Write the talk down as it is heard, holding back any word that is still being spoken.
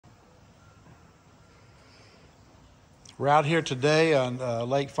We're out here today on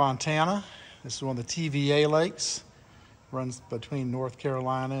Lake Fontana. This is one of the TVA lakes. Runs between North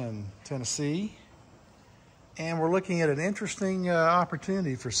Carolina and Tennessee. And we're looking at an interesting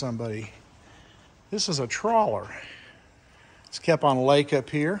opportunity for somebody. This is a trawler. It's kept on a lake up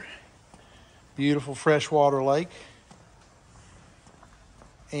here. Beautiful freshwater lake.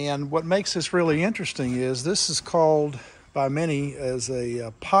 And what makes this really interesting is this is called by many as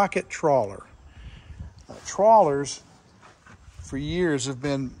a pocket trawler. Trawlers for years have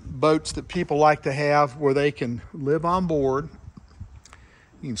been boats that people like to have where they can live on board.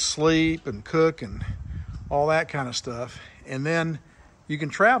 You can sleep and cook and all that kind of stuff. And then you can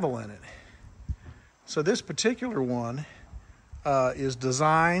travel in it. So this particular one is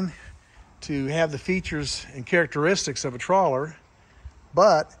designed to have the features and characteristics of a trawler,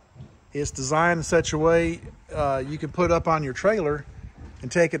 but it's designed in such a way you can put up on your trailer and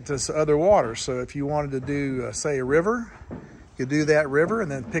take it to other waters. So if you wanted to do, say, a river, you could do that river and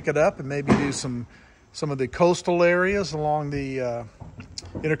then pick it up and maybe do some of the coastal areas along the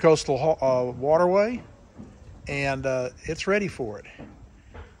intercoastal waterway, and it's ready for it.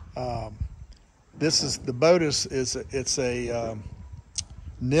 The boat is a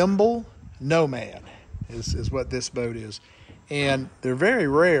NIMBLE NOMAD is what this boat is. And they're very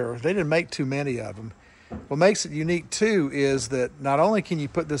rare. They didn't make too many of them. What makes it unique too is that not only can you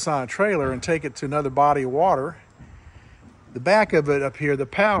put this on a trailer and take it to another body of water, the back of it up here, the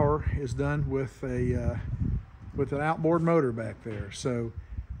power is done with an outboard motor back there. So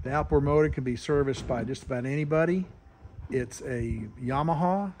the outboard motor can be serviced by just about anybody. It's a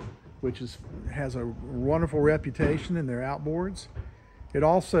Yamaha, which has a wonderful reputation in their outboards. It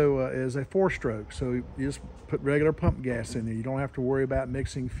also is a 4-stroke, so you just put regular pump gas in there. You don't have to worry about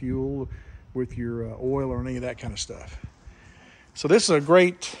mixing fuel with your oil or any of that kind of stuff. So this is a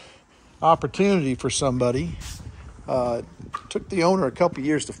great opportunity for somebody. It took the owner a couple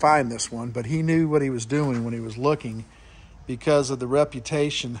years to find this one, but he knew what he was doing when he was looking because of the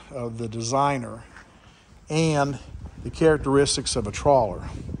reputation of the designer and the characteristics of a trawler.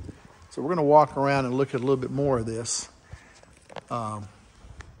 So we're going to walk around and look at a little bit more of this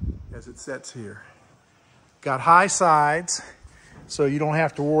as it sets here. Got high sides, so you don't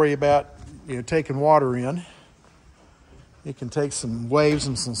have to worry about taking water in. It can take some waves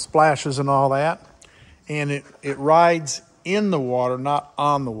and some splashes and all that. And it rides in the water, not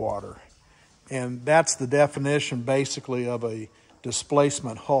on the water. And that's the definition basically of a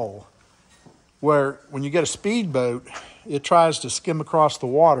displacement hull, where when you get a speedboat, it tries to skim across the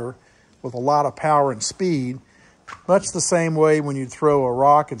water with a lot of power and speed, much the same way when you throw a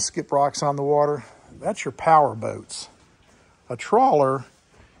rock and skip rocks on the water. That's your power boats. A trawler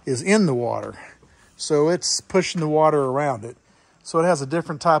is in the water, so it's pushing the water around it. So it has a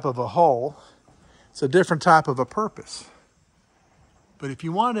different type of a hull. It's a different type of a purpose. But if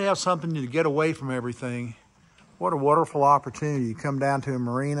you wanted to have something to get away from everything, what a wonderful opportunity. You come down to a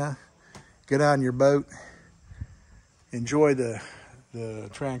marina, get on your boat, enjoy the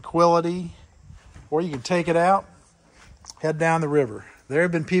tranquility, or you can take it out, head down the river. There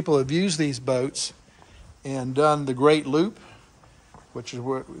have been people who have used these boats and done the Great Loop, which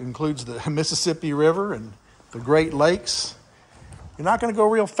includes the Mississippi River and the Great Lakes. You're not going to go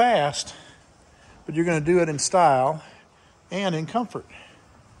real fast, but you're going to do it in style and in comfort.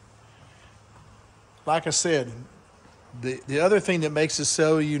 Like I said, the other thing that makes this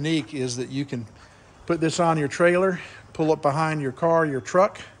so unique is that you can put this on your trailer, pull up behind your car, your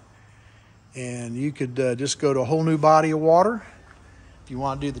truck, and you could just go to a whole new body of water. If you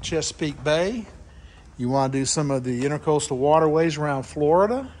want to do the Chesapeake Bay, you want to do some of the intercoastal waterways around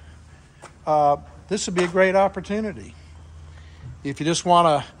Florida, this would be a great opportunity. If you just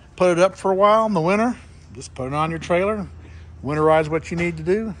want to put it up for a while in the winter, just put it on your trailer, winterize what you need to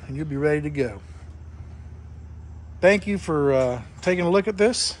do, and you'll be ready to go. Thank you for taking a look at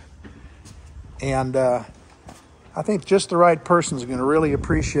this. And I think just the right person is going to really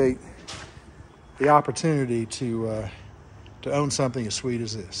appreciate the opportunity to own something as sweet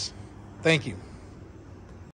as this. Thank you.